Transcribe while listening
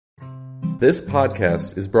This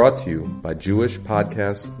podcast is brought to you by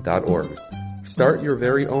JewishPodcasts.org. Start your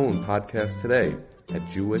very own podcast today at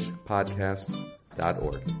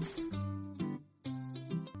JewishPodcasts.org.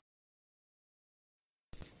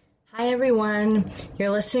 Hi everyone, you're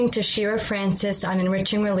listening to Shira Francis on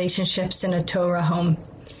Enriching Relationships in a Torah Home.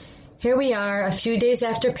 Here we are, a few days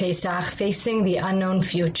after Pesach, facing the unknown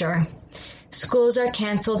future. Schools are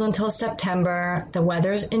canceled until September, the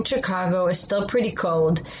weather in Chicago is still pretty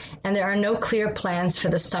cold, and there are no clear plans for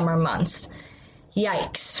the summer months.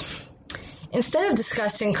 Yikes. Instead of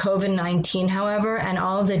discussing COVID-19, however, and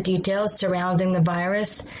all of the details surrounding the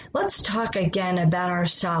virus, let's talk again about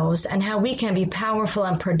ourselves and how we can be powerful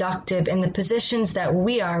and productive in the positions that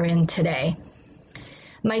we are in today.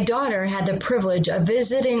 My daughter had the privilege of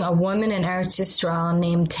visiting a woman in Eretz Yisrael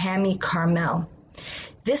named Tammy Carmel.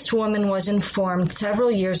 This woman was informed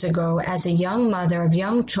several years ago as a young mother of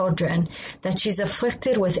young children that she's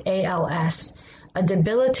afflicted with ALS, a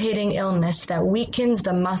debilitating illness that weakens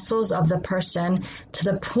the muscles of the person to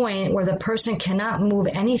the point where the person cannot move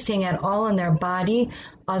anything at all in their body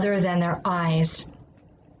other than their eyes.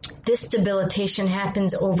 This debilitation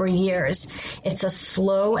happens over years. It's a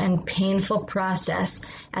slow and painful process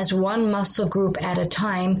as one muscle group at a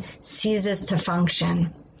time ceases to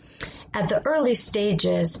function. At the early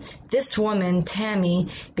stages, this woman, Tammy,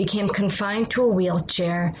 became confined to a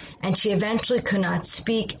wheelchair, and she eventually could not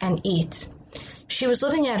speak and eat. She was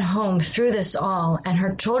living at home through this all, and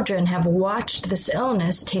her children have watched this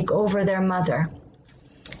illness take over their mother.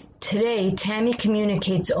 Today, Tammy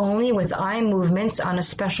communicates only with eye movements on a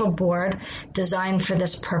special board designed for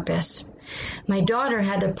this purpose. My daughter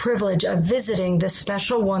had the privilege of visiting this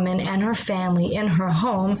special woman and her family in her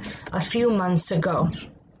home a few months ago.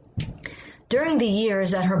 During the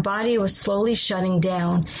years that her body was slowly shutting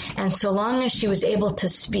down, and so long as she was able to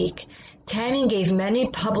speak, Tammy gave many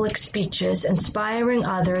public speeches, inspiring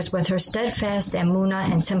others with her steadfast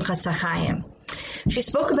emunah and simchas hachayim. She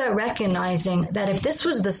spoke about recognizing that if this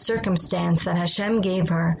was the circumstance that Hashem gave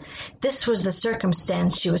her, this was the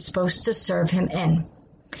circumstance she was supposed to serve Him in.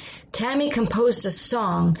 Tammy composed a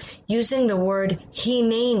song using the word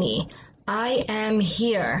HINEINI, I am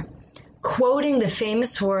here, quoting the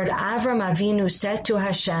famous word Avram Avinu said to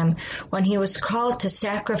Hashem when he was called to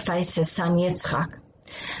sacrifice his son Yitzchak.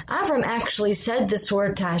 Avram actually said this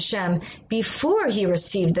word to Hashem before he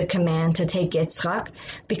received the command to take Yitzchak,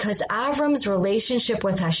 because Avram's relationship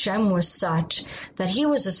with Hashem was such that he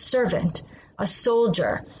was a servant, a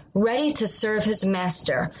soldier, ready to serve his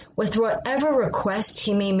master with whatever request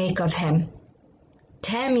he may make of him.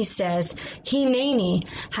 Tammy says, HINEINI,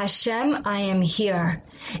 Hashem, I am here.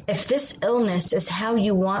 If this illness is how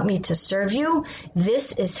you want me to serve you,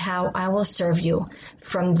 this is how I will serve you,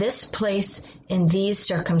 from this place in these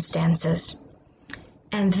circumstances.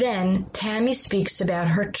 And then Tammy speaks about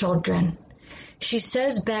her children. She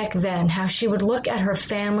says back then how she would look at her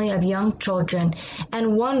family of young children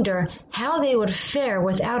and wonder how they would fare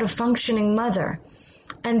without a functioning mother.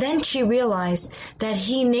 And then she realized that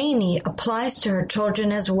HINEINI applies to her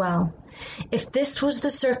children as well. If this was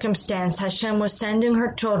the circumstance Hashem was sending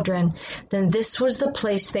her children, then this was the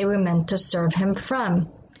place they were meant to serve Him from.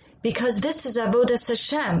 Because this is Avodas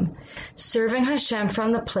Hashem, serving Hashem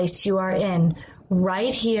from the place you are in,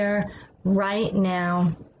 right here, right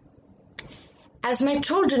now. As my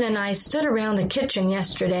children and I stood around the kitchen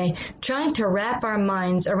yesterday, trying to wrap our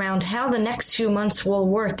minds around how the next few months will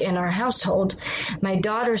work in our household, my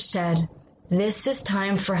daughter said, this is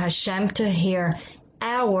time for Hashem to hear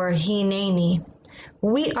our HINEINI.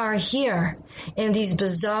 We are here in these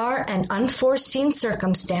bizarre and unforeseen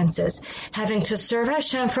circumstances, having to serve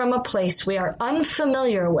Hashem from a place we are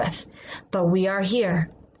unfamiliar with, but we are here,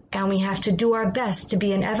 and we have to do our best to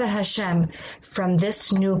be an Eved Hashem from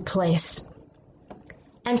this new place.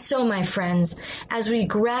 And so, my friends, as we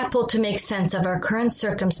grapple to make sense of our current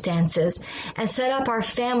circumstances and set up our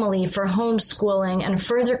family for homeschooling and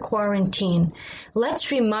further quarantine,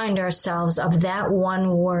 let's remind ourselves of that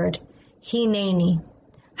one word, HINEINI.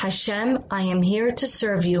 Hashem, I am here to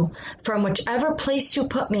serve you from whichever place you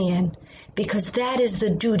put me in, because that is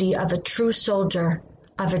the duty of a true soldier,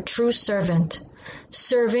 of a true servant,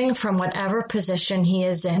 serving from whatever position he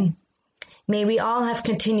is in. May we all have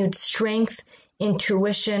continued strength,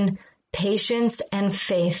 intuition, patience, and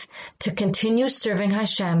faith to continue serving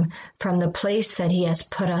Hashem from the place that He has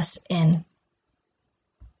put us in.